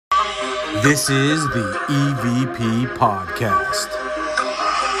This is the EVP Podcast.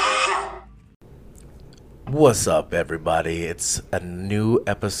 What's up, everybody? It's a new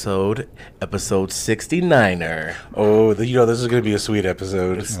episode 69er. Oh, this is going to be a sweet epised.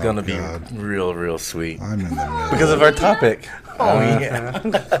 It's going to be God. real sweet. I'm in the middle. Because of our topic. Oh, yeah.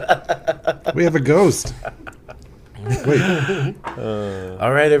 We have a ghost. Wait,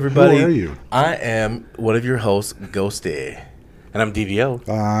 All right, everybody. Who are you? I am one of your hosts, Ghosty. And I'm DVO.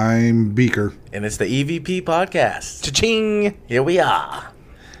 I'm Beaker. And it's the EVP Podcast. Cha-ching! Here we are.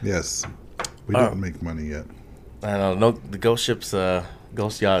 Yes. We didn't make money yet. I don't know. The ghost ship's,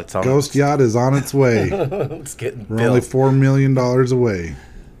 ghost yacht. It's on. Ghost Yacht is on its way. It's getting We're only built. $4 million away.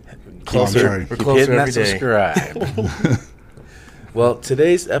 Closer. sorry. We're Keep closer hitting every that day. subscribe. Well,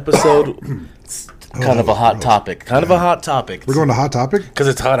 today's episode is kind of a hot topic. A hot topic. We're going to Hot Topic? Because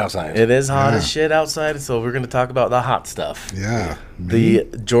it's hot outside. It is hot Yeah. as shit outside, so we're going to talk about the hot stuff. Yeah. The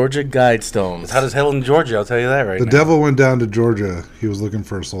Georgia Guidestones. It's hot as hell in Georgia, I'll tell you that right The now. devil went down to Georgia. He was looking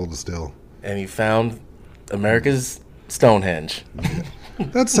for a soul to steal. And he found America's Stonehenge.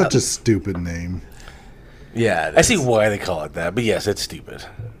 That's such a stupid name. Yeah, it I see is. why they call it that, but yes, it's stupid.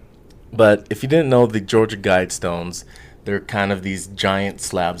 But if you didn't know, the Georgia Guidestones, they're kind of these giant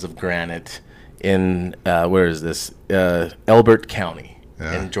slabs of granite in, where is this? Elbert County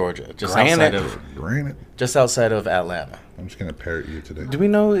Yeah. in Georgia. Granite. Granite. Just outside of Atlanta. I'm just going to parrot you today. Do we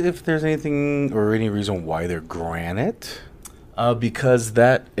know if there's anything or any reason why they're granite? Because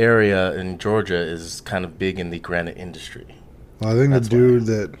that area in Georgia is kind of big in the granite industry. Well, I think That's the dude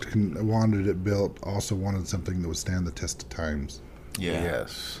that wanted it built also wanted something that would stand the test of times.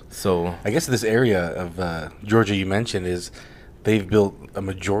 Yes. So, I guess this area of Georgia you mentioned is they've built a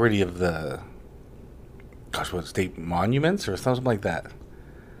majority of the, state monuments or something like that.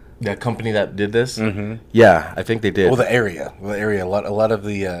 that company that did this? Mm-hmm. Yeah, I think they did. Well, the area, a lot of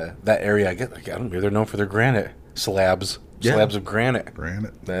the that area. I don't know. They're known for their granite slabs of granite.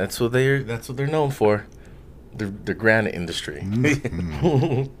 Granite. That's what they're known for. The granite industry.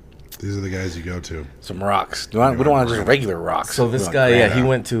 These are the guys you go to. Some rocks. We don't want just regular rocks. So We this want guy, granite. he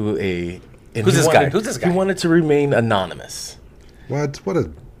went to a. And Who's he this guy? wanted- Who's this guy? He wanted to remain anonymous, What? What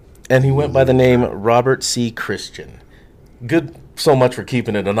a... and he went by the name Robert C. Christian. Good, so much for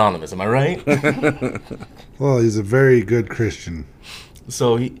keeping it anonymous. Am I right? Well, he's a very good Christian.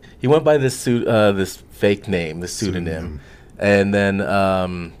 So he went by this this fake name, this pseudonym, and then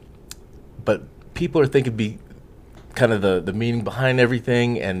but people are thinking be kind of the meaning behind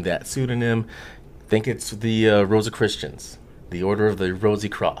everything, and that pseudonym think it's the Rosicrucians, the Order of the Rosy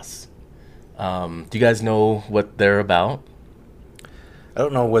Cross. Do you guys know what they're about? I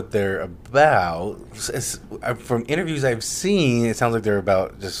don't know what they're about. From interviews I've seen, it sounds like they're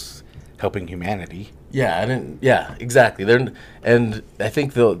about just helping humanity. Yeah, exactly. And I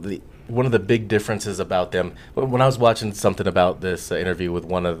think the one of the big differences about them, when I was watching something about this interview with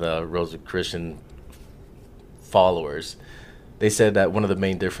one of the Rosicrucian followers, they said that one of the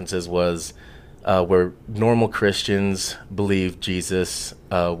main differences was where normal Christians believe Jesus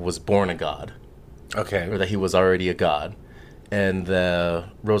was born a god, Okay. or that he was already a god, and the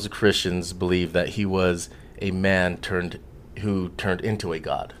Rosicrucians believe that he was a man who turned into a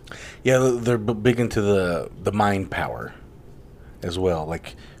god. Yeah, they're big into the mind power as well,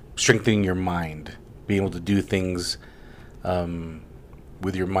 like strengthening your mind, being able to do things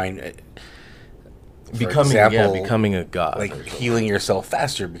with your mind. For Becoming a god. like healing yourself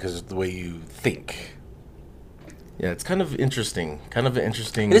faster because of the way you think. Yeah, it's kind of interesting.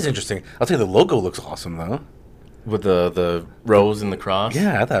 It is interesting. I'll tell you, the logo looks awesome though. With the rose and the cross.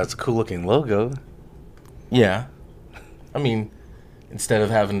 Yeah, I thought it was a cool looking logo. Yeah. I mean, instead of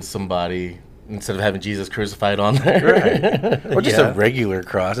having Jesus crucified on there. Right. Or just Yeah. a regular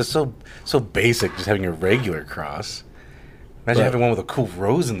cross. It's so basic just having a regular cross. Imagine But- having one with a cool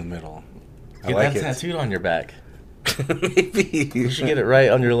rose in the middle. I Get like that it. tattooed on your back. Maybe. You should get it right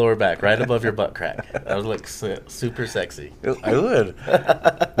on your lower back, right above your butt crack. That would look super sexy. I would.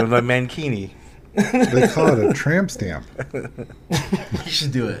 With my mankini. They call it a tramp stamp. You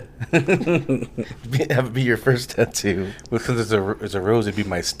should do it. Have it be your first tattoo. Well, since it's a rose, it'd be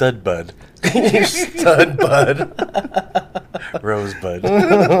my stud bud. Your stud bud. Rosebud.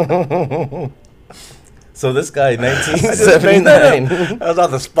 So this guy, I just made that up. 1979. I was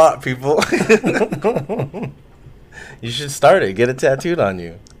on the spot, people. You should start it. Get it tattooed on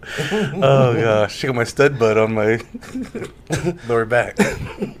you. Oh gosh, check out my stud bud on my lower back.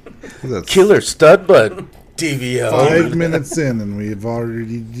 That's Killer stud bud. DVO. 5 minutes in and we've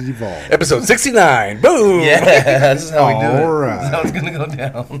already evolved. Episode 69. Boom. Yeah, this is how we do it. All right. This is how it's gonna go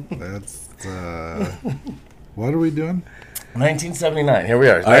down. That's, what are we doing? 1979. Here we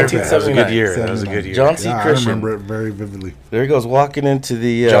are. That was a 1979. good year. That was a good year. John C. Yeah, I Christian. remember it very vividly. There he goes, walking into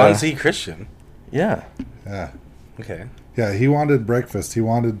the... John C. Christian. Yeah. Yeah. Okay. Yeah, he wanted breakfast. He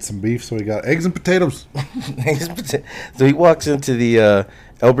wanted some beef, so he got eggs and potatoes. So he walks into the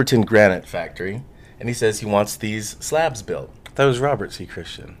Elberton Granite Factory, and he says he wants these slabs built. That was Robert C.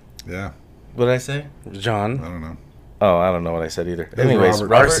 Christian. Yeah, What did I say? I John. don't know. Oh, I don't know what I said either. was Anyways,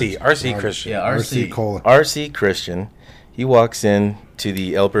 Robert. R.C. Christian. Yeah, R.C. R.C. Cola. R.C. Christian. He walks in to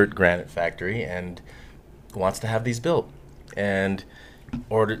the Elbert Granite Factory and wants to have these built, and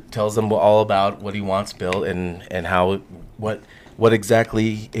tells them all about what he wants built and how what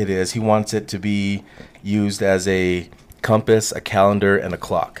exactly it is. He wants it to be used as a compass, a calendar, and a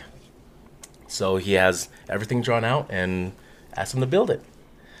clock. So he has everything drawn out and asks them to build it.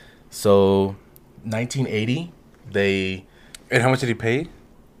 So 1980, they... And how much did he pay?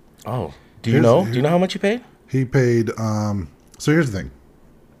 Oh, do you Here's- know? Do you know how much he paid? He paid. So here's the thing.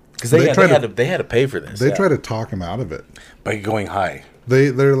 Because They tried they had to pay for this. They yeah. try to talk him out of it. By going high.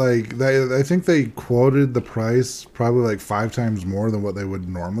 They're like I think they quoted the price probably like 5 times more than what they would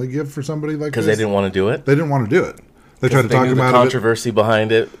normally give for somebody like because this. they didn't want to do it. They didn't want to do it. They tried to They talk knew him the out of it. controversy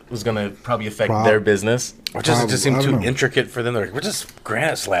behind it was going to probably affect their business. Or just it just seemed I don't too know. intricate for them. They're like, we're just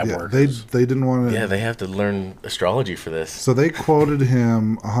granite slab Yeah, workers. they didn't want to. Yeah, they have to learn astrology for this. So they quoted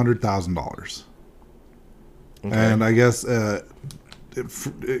him $100,000, and I guess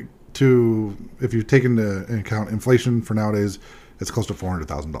if you take into account inflation for nowadays, it's close to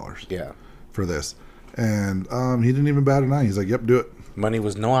 $400,000 Yeah. for this. And he didn't even bat an eye. He's like, "Yep, do it." Money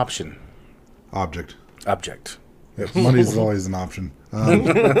was no option. Object. Object. Money's always an option.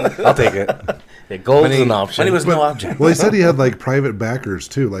 I'll take it. Yeah, gold's Money, an option. money was no object. Well, he said he had like private backers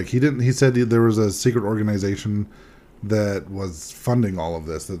too. Like he didn't. He said there was a secret organization that was funding all of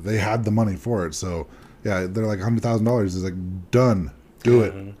this. That they had the money for it. So yeah, they're like $100,000. He's like, done. Do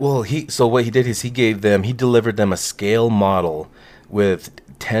it. Well, so what he did is he delivered them a scale model with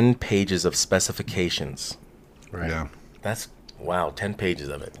 10 pages of specifications. Right. Yeah. That's, wow, 10 pages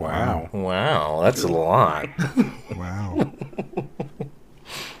of it. Wow. Wow, that's a lot. Wow.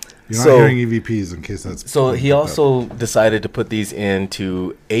 You're not So- hearing EVPs in case that's. So he also decided to put these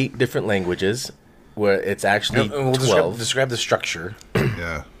into 8 different languages, where it's actually And we'll 12. describe the structure.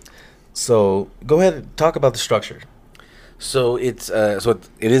 Yeah. So go ahead and talk about the structure. So it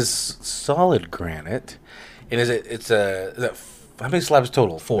is solid granite, and is that how many slabs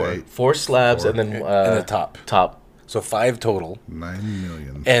total? 4. Eight. 4 slabs, and then And the top. Top. So 5 total, 9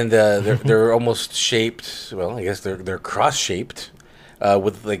 million. and they're almost shaped. Well, I guess they're cross shaped,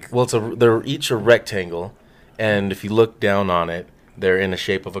 with like Well, they're each a rectangle, and if you look down on it, they're in the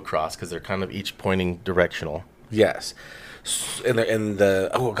shape of a cross because they're kind of each pointing directional. yes, and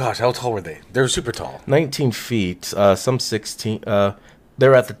oh gosh, how tall were they? They're super tall, 19 feet, some 16.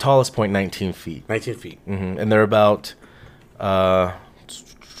 They're at the tallest point 19 feet, 19 feet. and they're about a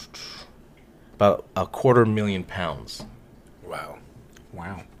 250,000 pounds. Wow.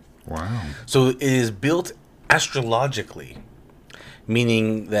 Wow. So it is built astrologically,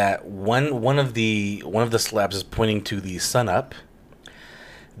 meaning that one of the slabs is pointing to the sun up.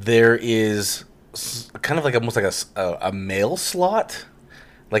 There is kind of like almost like a mail slot,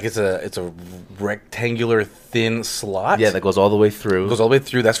 like it's a rectangular thin slot. Yeah, that goes all the way through. It goes all the way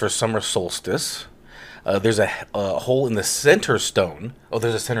through. That's for summer solstice. There's a hole in the center stone. Oh,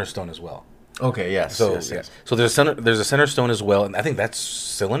 there's a center stone as well. Okay, yes. So yes. so there's a center stone as well, and I think that's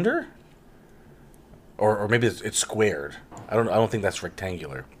cylinder, or maybe it's squared. I don't think that's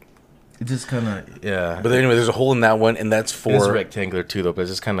rectangular. It just kind of, yeah. But anyway, there's a hole in that one, and that's It is for rectangular too, though, but it's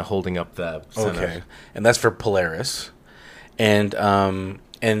just kind of holding up the center. okay, and that's for Polaris, and at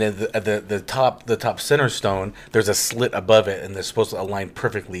the top center stone, there's a slit above it, and they're supposed to align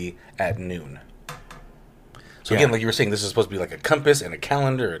perfectly at noon. So again, Yeah. like you were saying, this is supposed to be like a compass and a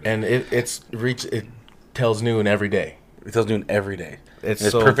calendar, and And it tells noon every day. it tells noon every day. It's And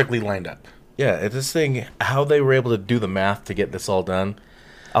it's so- perfectly lined up. Yeah, it's this thing, how they were able to do the math to get this all done,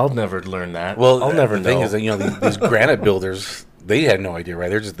 I'll never learn that. Well, I'll never the thing know. is that these granite builders, they had no idea, right?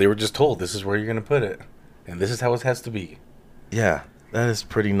 They were just told this is where you're going to put it, and this is how it has to be. Yeah, that is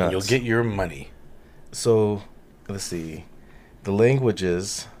pretty nuts. You'll get your money. So, let's see. The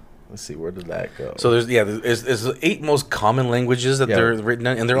languages, let's see, where did that go? So there's the 8 most common languages that Yeah. they're written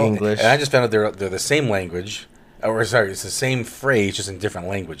in, and they're English. all. And I just found out they're the same language, or sorry, it's the same phrase just in different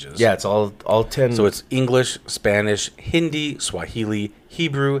languages. yeah, it's all 10. So it's English, Spanish, Hindi, Swahili,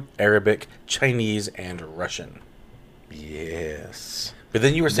 Hebrew, Arabic, Chinese, and Russian. yes. But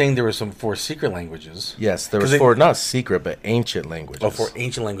then you were saying there were some 4 secret languages. Yes, there was 'Cause they- 4, not secret, but ancient languages. Oh, for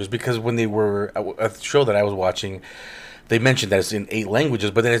ancient language, because when they were a show that I was watching, they mentioned that it's in 8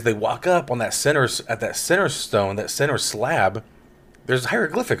 languages, but then as they walk up on that center stone, that center slab, there's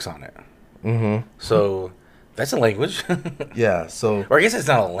hieroglyphics on it. Mm-hmm. So that's a language. Yeah. So Or I guess it's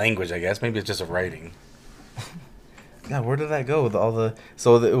not a language. I guess maybe it's just a writing. yeah, where did that go with all the?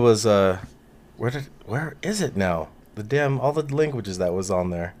 So it was where is it now? All the languages that was on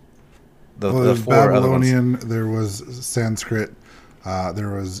there. Well, The there was 4 other ones. Babylonian, there was Sanskrit, there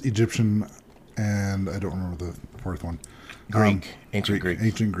was Egyptian, and I don't remember the fourth one. Greek, ancient Greek.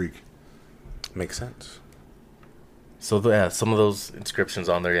 Ancient Greek. Makes sense. So some of those inscriptions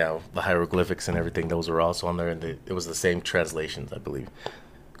on there, yeah, the hieroglyphics and everything, those were also on there, and it was the same translations, I believe.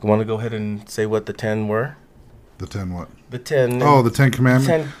 You want to go ahead and say what the 10 were? The 10 what? The 10. Oh, the 10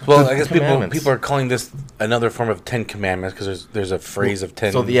 Commandments. Well, the I guess commandments. people are calling this another form of 10 Commandments because there's a phrase of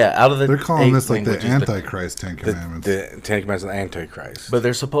 10. So yeah, out of the They're calling 8 this like the languages, Antichrist 10 Commandments. the 10 Commandments of the Antichrist. but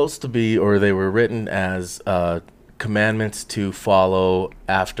they're supposed to be, or they were written as commandments to follow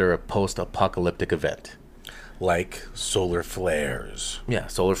after a post-apocalyptic event. like solar flares. Yeah,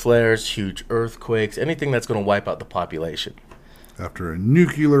 solar flares, huge earthquakes, anything that's going to wipe out the population. After a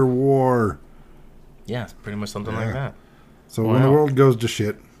nuclear war. Yeah, it's pretty much something like Yeah. that. So when the Wow. world goes to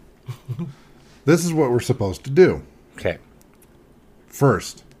shit, this is what we're supposed to do. Okay.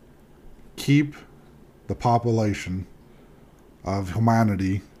 First, keep the population of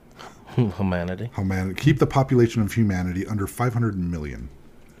humanity, Humanity. keep the population of humanity under 500 million.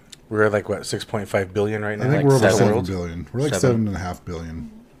 We're at like what, 6.5 billion right now? I think like we're over 7 7 worlds? billion. We're like Seven. 7.5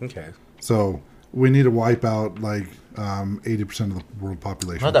 billion. Okay. So we need to wipe out like 80% of the world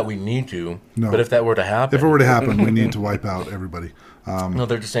population. Not that we need to, No. but if that were to happen. If it were to happen, we need to wipe out everybody. No,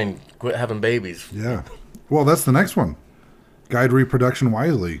 they're just saying quit having babies. Yeah. Well, that's the next one. Guide reproduction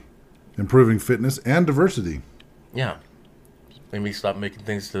wisely, improving fitness and diversity. Yeah. Maybe stop making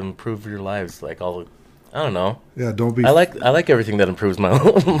things to improve your lives. Like all the, I don't know. Yeah, don't be I like everything that improves my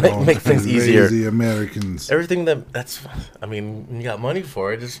don't make things be easier. lazy Americans. Everything that's I mean, when you got money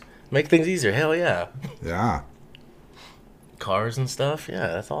for it, just make things easier. Hell yeah. Yeah. Cars and stuff. Yeah,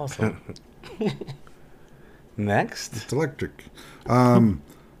 that's awesome. Next. It's electric.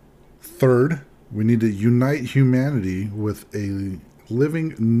 Third, we need to unite humanity with a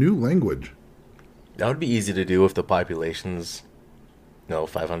living new language. That would be easy to do if the population's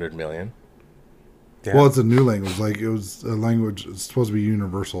 500 million. Yeah. Well, it's a new language. Like it was a language. It's supposed to be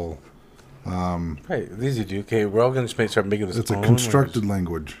universal. Right. Easy to do. Okay, we're all going to start making this. It's a own, or constructed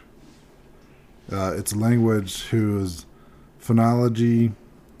language. It's a language whose phonology,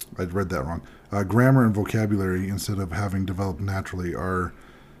 I read that wrong. Grammar and vocabulary, instead of having developed naturally, are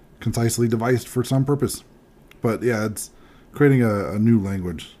concisely devised for some purpose. But yeah, it's creating a new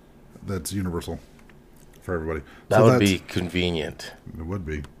language that's universal for everybody. That So would that's- be convenient. It would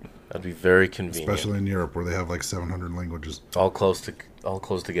be, That'd be very convenient. especially in Europe where they have like 700 languages. all close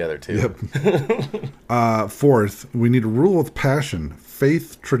together too. Yep. Fourth, we need to rule with passion,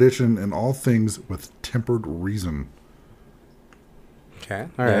 faith, tradition, and all things with tempered reason. Okay.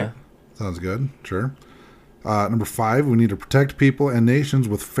 All right. Yeah. Sounds good. Sure. Number 5, we need to protect people and nations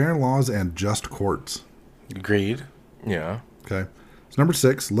with fair laws and just courts. Agreed. Yeah. Okay. So number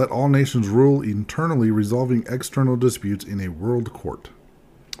 6, let all nations rule internally, resolving external disputes in a world court.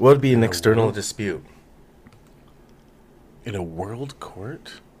 What would be an external dispute? In a world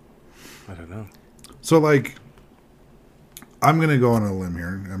court? I don't know. So, like, I'm going to go on a limb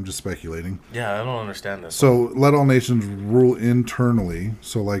here. I'm just speculating. Yeah, I don't understand this. So, let all nations rule internally.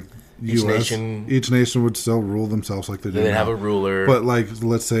 So, like, Each US, nation- each nation would still rule themselves like they do They now. have a ruler. But like,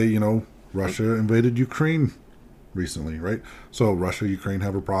 let's say, Russia invaded Ukraine recently, right? So Russia, Ukraine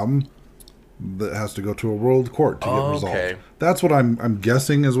have a problem that has to go to a world court to get resolved. Okay. That's what I'm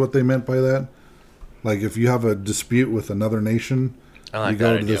guessing is what they meant by that. Like if you have a dispute with another nation, I like you go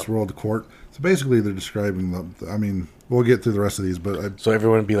that to idea. this world court. So basically, they're describing I mean, we'll get through the rest of these, but So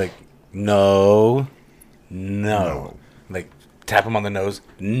everyone would be like, no. No. Like, tap them on the nose.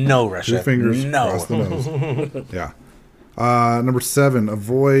 No, Russia. 2 fingers No. across the nose. Yeah. Number 7,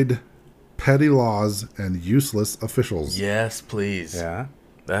 avoid petty laws and useless officials. yes, please. Yeah.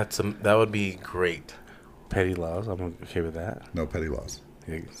 That would be great. Petty laws. I'm okay with that. No petty laws.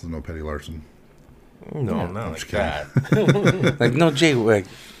 Yeah. This is no petty larceny. No, not like just that. Like, no jaywalk.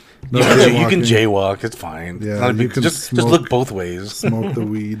 No You can jaywalking. jaywalk. It's fine. Yeah, It's not a you big- can just smoke- look both ways. Smoke the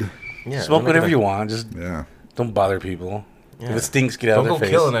weed. Yeah, Smoke they're not whatever gonna- you want. Just Yeah. don't bother people. If Yeah. it stinks, get out Don't of go their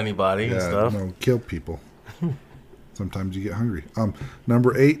face. killing anybody and Yeah, stuff. no, kill people. Sometimes you get hungry.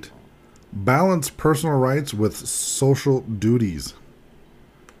 Number 8, balance personal rights with social duties.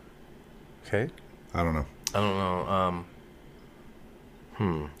 Okay. I don't know. I don't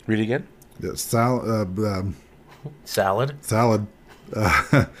know. Read it again. Yeah, Salad. Salad.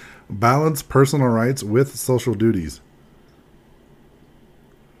 Balance personal rights with social duties.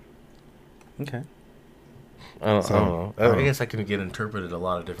 Okay. I don't know. I uh, guess I can get interpreted a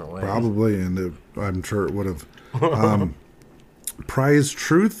lot of different ways. Probably, and I'm sure it would have. Prize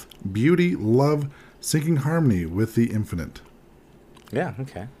truth, beauty, love, seeking harmony with the infinite. Yeah.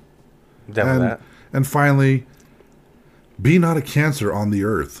 Okay. I'm down with that. And finally, be not a cancer on the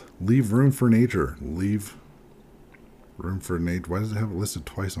earth. Leave room for nature. Leave room for nature. Why does it have it listed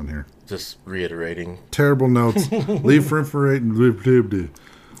twice on here? Just reiterating. Terrible notes. Leave room for nature.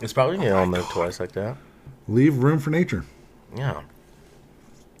 It's probably on there twice like that. Leave room for nature. Yeah.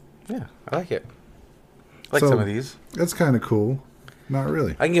 Yeah, I like it. I like So- some of these. That's kind of cool. Not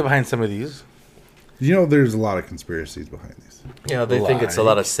really. I can get behind some of these. You know, there's a lot of conspiracies behind these. Yeah, they think it's a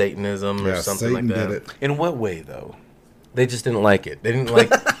lot of Satanism or Yeah, something Satan like that. did it. In what way, though? They just didn't like it. They didn't like.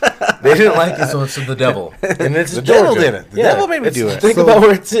 They didn't like it, so it's the devil. And it's The in devil Georgia. did it. The devil made me it's- do it. Think So- about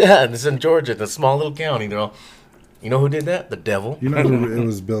where it's at. It's in Georgia, the small little county. They're all. You know who did that? The devil. You know, it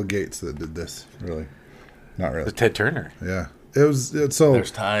was Bill Gates that did this. Really, not The really. Ted Turner. Yeah, it was. So There's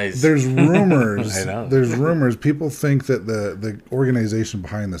ties. There's rumors. I know. There's rumors. People think that the organization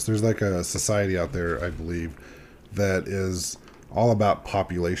behind this. There's like a society out there, I believe, that is all about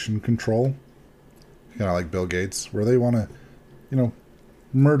population control. Kind of like Bill Gates, where they want to,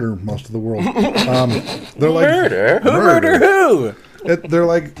 murder most of the world. They're like Murder? Who murder who? They're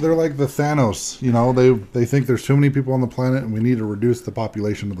like the Thanos. You know, they think there's too many people on the planet, and we need to reduce the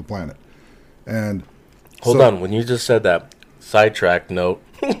population of the planet. And Hold on. When you just said that, sidetrack note.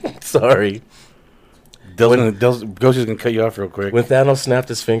 Sorry. Ghostie's gonna cut you off real quick. When Thanos snapped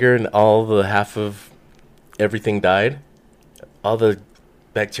his finger and all the half of everything died, all the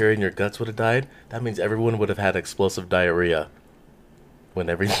bacteria in your guts would have died. That means everyone would have had explosive diarrhea when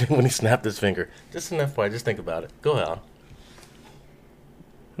he snapped his finger. Just an FYI, just think about it. Go ahead.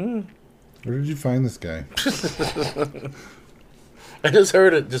 where did you find this guy? I just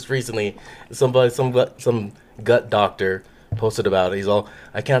heard it just recently. Some gut doctor posted about it. He's all,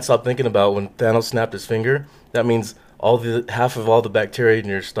 I can't stop thinking about when Thanos snapped his finger. That means half of all the bacteria in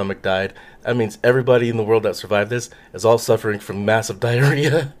your stomach died. That means everybody in the world that survived this is all suffering from massive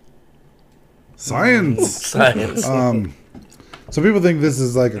diarrhea. Science. Science. So people think this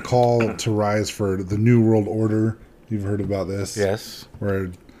is like a call to rise for the New World Order. You've heard about this? Yes. Where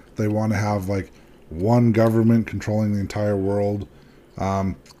they want to have like one government controlling the entire world.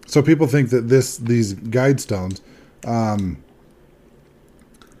 So people think that these guide stones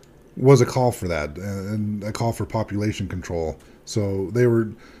was a call for that, and a call for population control. So they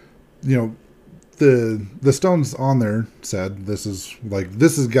were, the stones on there said this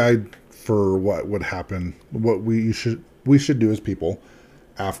is guide for what would happen, what we should do as people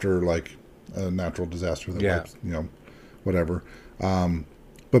after like a natural disaster that wipes, whatever.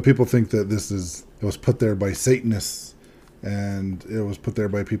 But people think that it was put there by Satanists, and it was put there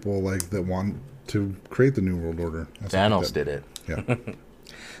by people like that want to create the New World Order. Thanos did it. Yeah.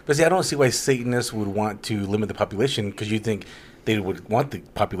 But see, I don't see why Satanists would want to limit the population, because you think they would want the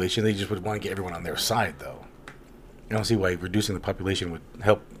population. They just would want to get everyone on their side, though. I don't see why reducing the population would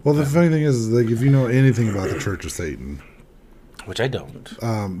help. Well, the funny thing is, like, if you know anything about the Church of Satan, Which I don't.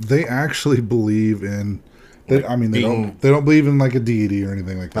 they actually believe in. They Being- don't believe in like a deity or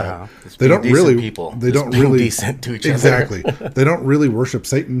anything like that. Uh-huh. Just They being don't really. decent people. They Just don't being really decent to each other. exactly. They don't really worship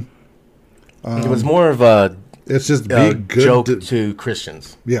Satan. It was more of a It's just be good. joke to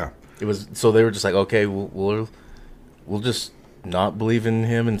Christians. Yeah. It was so they were just like, okay, we'll just not believe in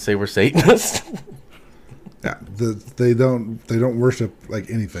him and say we're Satanists. Yeah. They don't worship like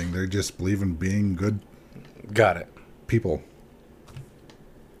anything. They just believe in being good Got it. people.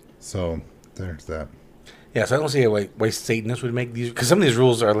 So there's that. Yeah, so I don't see why Satanists would make these, because some of these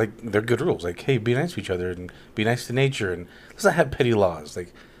rules are like, they're good rules. Like, hey, be nice to each other and be nice to nature, and let's not have petty laws.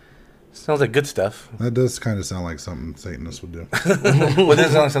 Like, sounds like good stuff. That does kind of sound like something Satanists would do. Well,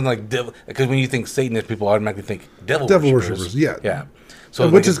 that sounds something like devil, because when you think Satanist, people automatically think devil Worshippers, yeah. Yeah. So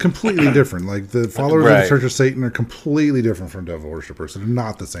Which like, is completely different. Like the followers of Right. the Church of Satan are completely different from devil worshippers. They're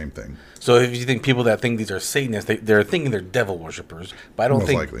not the same thing. So if you think people that think these are Satanists, they're thinking they're devil worshippers. But I don't Most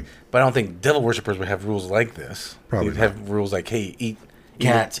think. likely. But I don't think devil worshippers would have rules like this. Probably They'd have rules like, hey, eat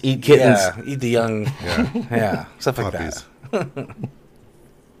Cats, eat kittens. Yeah, eat the young. Yeah, stuff like Puppies. that.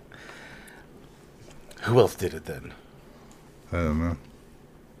 Who else did it then? I don't know.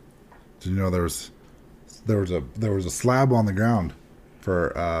 Did you know there was a slab on the ground for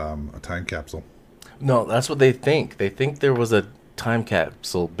a time capsule? No, that's what they think. They think there was a time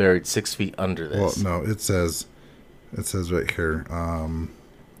capsule buried 6 feet under Well, this. no, it says right here.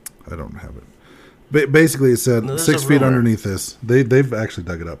 I don't have it. Basically, it said No, there's 6 a feet rumor. underneath this. They've actually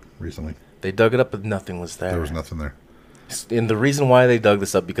dug it up recently. They dug it up, but nothing was there. There was nothing there. And the reason why they dug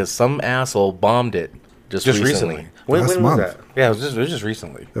this up because some asshole bombed it just recently. When Last was month. that? Yeah, it was just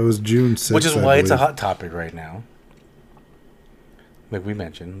recently. It was June 6th. Which is I why it's a believe. hot topic right now. Like we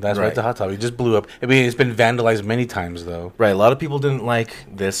mentioned, that's why Right. it's a hot topic. It just blew up. I mean, it's been vandalized many times, though. Right, a lot of people didn't like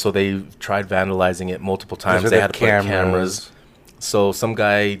this, so they tried vandalizing it multiple times. They had to put cameras. So some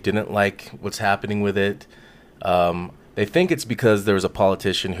guy didn't like what's happening with it. They think it's because there was a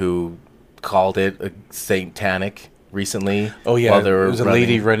politician who called it a satanic recently. Oh yeah, while they there were was a running.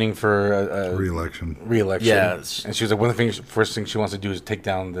 lady running for a Re-election. re-election. Yeah. And she was like, one of the things, first thing she wants to do is take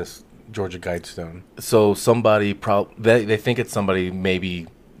down this Georgia Guidestone. So somebody they think it's somebody maybe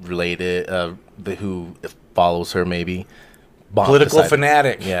related who follows her maybe. Political decided-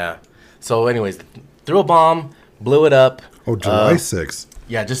 fanatic. Yeah. So anyways, threw a bomb, blew it up. Oh, July 6th.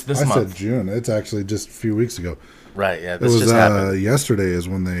 Yeah, just this I month. said June. It's actually just a few weeks ago. Right, yeah, It this was just happened. yesterday is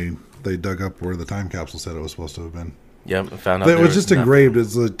when they dug up where the time capsule said it was supposed to have been. Yep, I found out It there was just nothing. engraved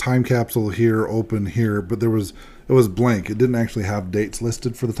as a time capsule here, open here, but it was blank. It didn't actually have dates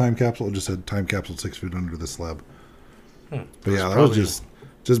listed for the time capsule. It just said time capsule 6 feet under the slab. But yeah, that was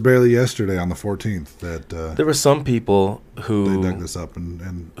just barely yesterday on the 14th that There were some people they who dug this up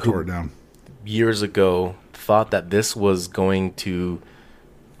and tore it down. years ago thought that this was going to,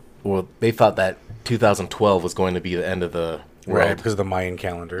 well, they thought that 2012 was going to be the end of the world. Right, because of the Mayan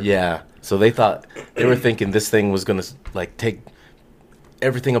calendar. Yeah, so they were thinking this thing was going to like take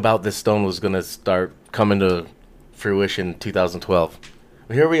everything about this stone was going to start coming to fruition 2012.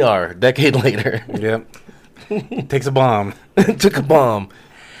 Well, here we are, a decade later. Yep. Takes a bomb. Took a bomb.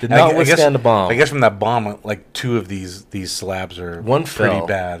 Did I not guess- withstand a bomb. I guess from that bomb, like two of these slabs are One pretty fell.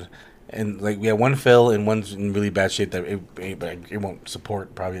 bad, and like yeah, one fell and one's in really bad shape that it won't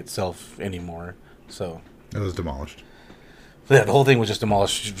support probably itself anymore. So It was demolished. yeah, the whole thing was just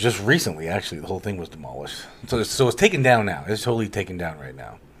demolished just recently. Actually, the whole thing was demolished. So it's taken down now. It's totally taken down right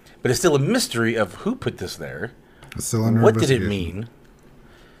now, but it's still a mystery of who put this there. It's still under What did it investigation. mean?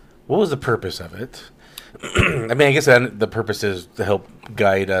 What was the purpose of it? I mean, I guess the purpose is to help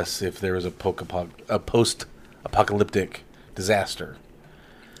guide us if there was a post-apocalyptic disaster.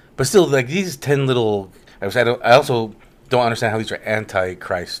 But still, like these 10 little, I also don't understand how these are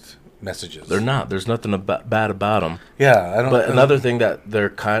anti-Christ messages. They're not. There's nothing bad about them. Yeah, I don't. But another thing that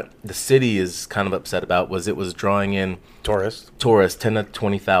the city is kind of upset about was it was drawing in tourists. 10 to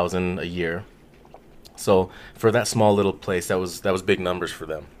 20,000 a year. So for that small little place, that was big numbers for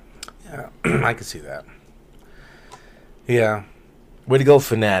them. Yeah, I could see that. Yeah, Way to go,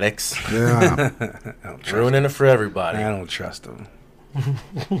 fanatics! Yeah. I don't trust. Ruining it for everybody. I don't trust them.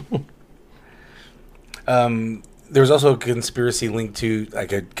 There was also a conspiracy linked to,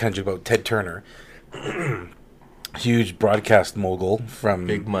 like, I kind of joke about Ted Turner, huge broadcast mogul from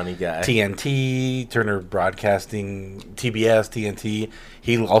Big money guy. TNT, Turner Broadcasting, TBS, TNT.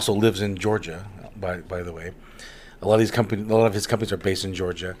 He also lives in Georgia, by the way. A lot of his companies are based in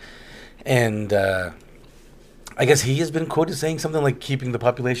Georgia, and I guess he has been quoted saying something like keeping the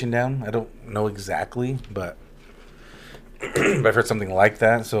population down. I don't know exactly, but I've heard something like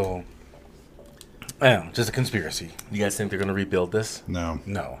that. So, I don't know, just a conspiracy. You guys think they're going to rebuild this? No.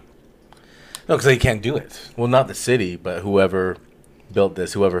 No, because they can't do it. Well, not the city, but whoever built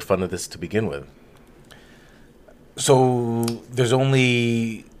this, whoever funded this to begin with. So there's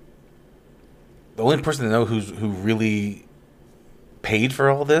only the only person to know who really paid for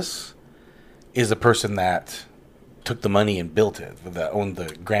all this is the person that took the money and built it, that owned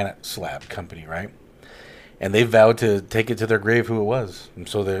the granite slab company, right? And they vowed to take it to their grave who it was. And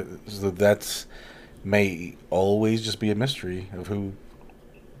so that's may always just be a mystery of who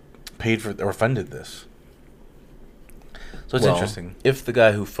paid for or funded this. So it's Well, interesting. If the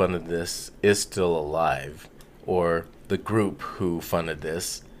guy who funded this is still alive, or the group who funded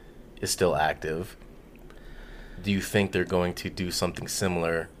this is still active, do you think they're going to do something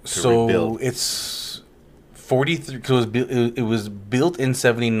similar to So rebuild? it's 43. So it was built in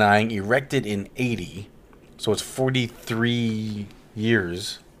 79, erected in 80. So it's 43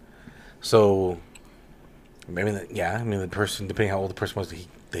 years. So maybe the person, depending how old the person was,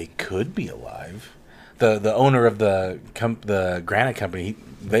 they could be alive. The owner of the granite company,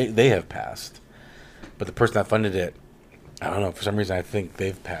 they have passed, but the person that funded it, I don't know. For some reason, I think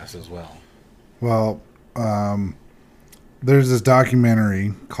they've passed as well. Well, there's this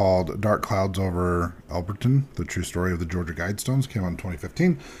documentary called Dark Clouds Over Alberton, the true story of the Georgia Guidestones, came out in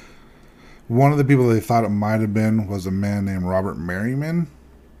 2015. One of the people they thought it might have been was a man named Robert Merriman,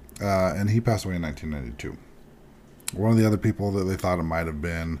 and he passed away in 1992. One of the other people that they thought it might have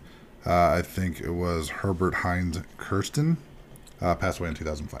been I think it was Herbert Heinz Kirsten, passed away in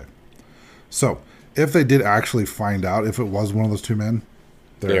 2005. So, if they did actually find out if it was one of those two men,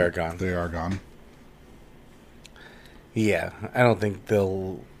 They are gone. They are gone. Yeah, I don't think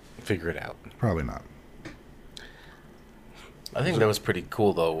they'll figure it out. Probably not. I think that was pretty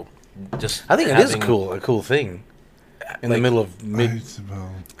cool, though. Just I think it is having- a cool thing. In the Like, middle of mid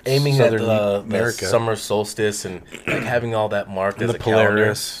aiming Southern at the America. summer solstice and like having all that marked and as the a calendar.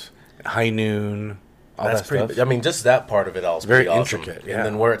 Polaris, high noon, all That's that pretty. stuff. I mean, just that part of it all is Very pretty awesome. intricate, yeah. And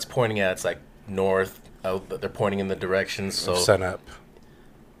then where it's pointing at, it's like north. They're pointing in the directions. So Sun up.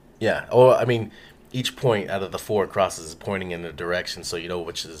 yeah. Oh, I mean, each point out of the 4 crosses is pointing in a direction, so you know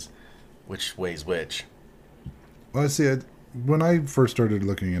which way's which. Well, see, when I first started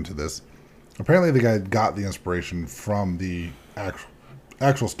looking into this, apparently the guy got the inspiration from the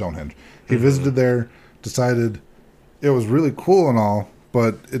actual Stonehenge. He visited there, decided it was really cool and all,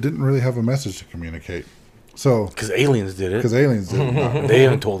 but it didn't really have a message to communicate. So, Because aliens did it. because aliens did it. They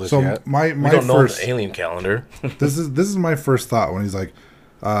haven't told us So yet. my We don't know first the alien calendar. this is my first thought when he's like,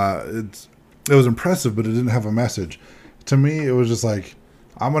 it was impressive, but it didn't have a message. To me, it was just like,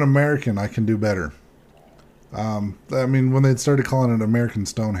 I'm an American, I can do better. I mean, when they started calling it American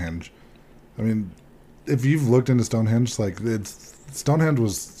Stonehenge, I mean, if you've looked into Stonehenge, like Stonehenge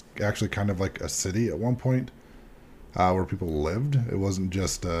was actually kind of like a city at one point, where people lived. It wasn't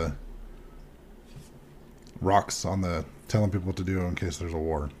just rocks on the telling people what to do in case there's a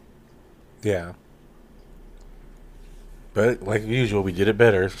war. Yeah. But like usual, we did it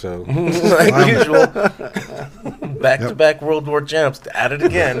better. So Like usual. Back-to-back World War champs. At it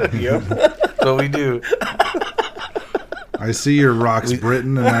again. yep, that's what we do. I see your rocks,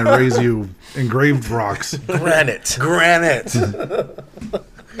 Britain, and I raise you engraved rocks. Granite. Granite.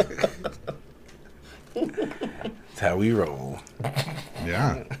 That's how we roll.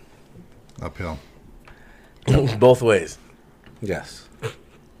 Yeah. Uphill. Both ways. Yes.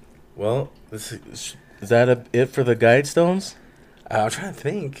 Well, is that it for the guide stones? I'm trying to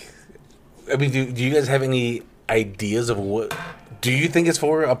think. I mean, do you guys have any ideas of what? Do you think it's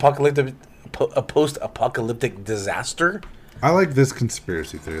for a post-apocalyptic disaster? I like this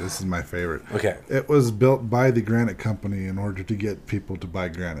conspiracy theory. This is my favorite. Okay. It was built by the granite company in order to get people to buy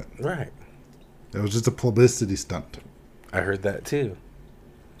granite. Right. It was just a publicity stunt. I heard that too.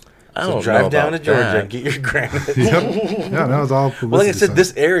 I So don't know drive down to about Georgia that. and get your granite. Yep. Yeah, that was all publicity. Well, like I said, stunt.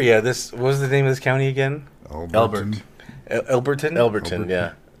 this area, what was the name of this county again? Alberton. Elberton. Elberton,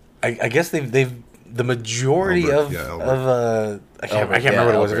 yeah. I guess they've the majority Albert, yeah, Albert. of I can't Albert, remember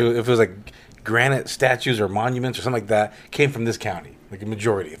what it was. Albert. If it was like granite statues or monuments or something like that, came from this county. Like a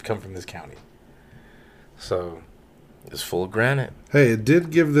majority have come from this county. So It's full of granite. Hey, it did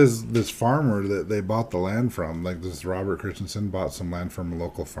give this farmer that they bought the land from, like this Robert Christensen bought some land from a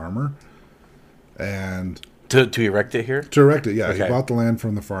local farmer. And to erect it here. to erect it, yeah, Okay. he bought the land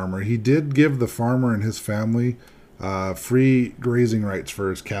from the farmer. He did give the farmer and his family free grazing rights for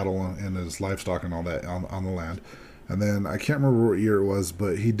his cattle and his livestock and all that on the land. And then I can't remember what year it was,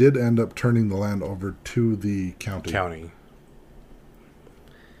 but he did end up turning the land over to the county.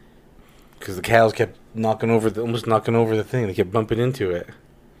 Because the cows kept almost knocking over the thing. They kept bumping into it.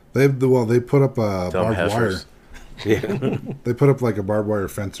 They put up a Dumb barbed wire. heifers. Yeah. They put up like a barbed wire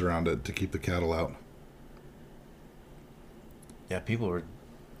fence around it to keep the cattle out. Yeah, people were.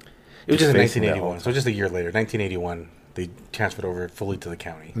 It was just in Facing that 1981, whole so just a year later, 1981, they transferred over fully to the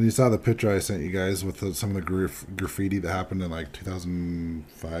county. And you saw the picture I sent you guys with some of the graffiti that happened in like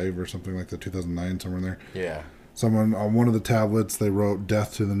 2005 or something like that, 2009, somewhere in there. Yeah. Someone on one of the tablets, they wrote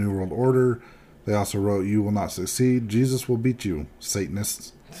 "Death to the New World Order." They also wrote "You will not succeed. Jesus will beat you,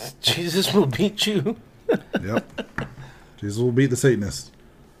 Satanists." Jesus will beat you. Yep. Jesus will beat the Satanists.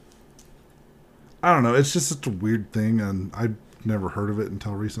 I don't know. It's just such a weird thing, and I've never heard of it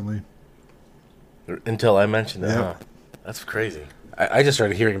until recently. Until I mentioned it. Yeah. Huh? That's crazy. I just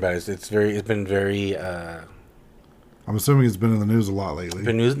started hearing about it. It's been very I'm assuming it's been in the news a lot lately.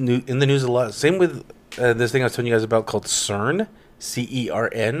 been in the news a lot. Same with this thing I was telling you guys about called CERN,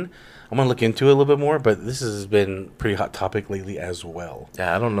 CERN. I'm gonna look into it a little bit more, but this has been pretty hot topic lately as well.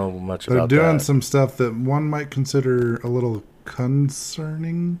 Yeah, I don't know much They're about doing that. some stuff that one might consider a little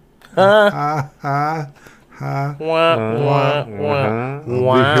concerning. Huh? Ha ha ha. Wah, wah, wah.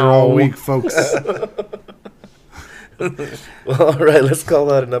 We'll be here all week, folks. Well, all right, let's call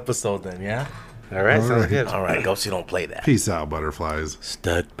that an episode then, yeah? All right, All sounds right. good. All right, go so you don't play that. Peace out, butterflies.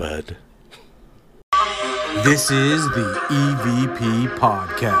 Stud bud. This is the EVP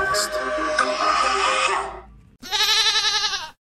podcast.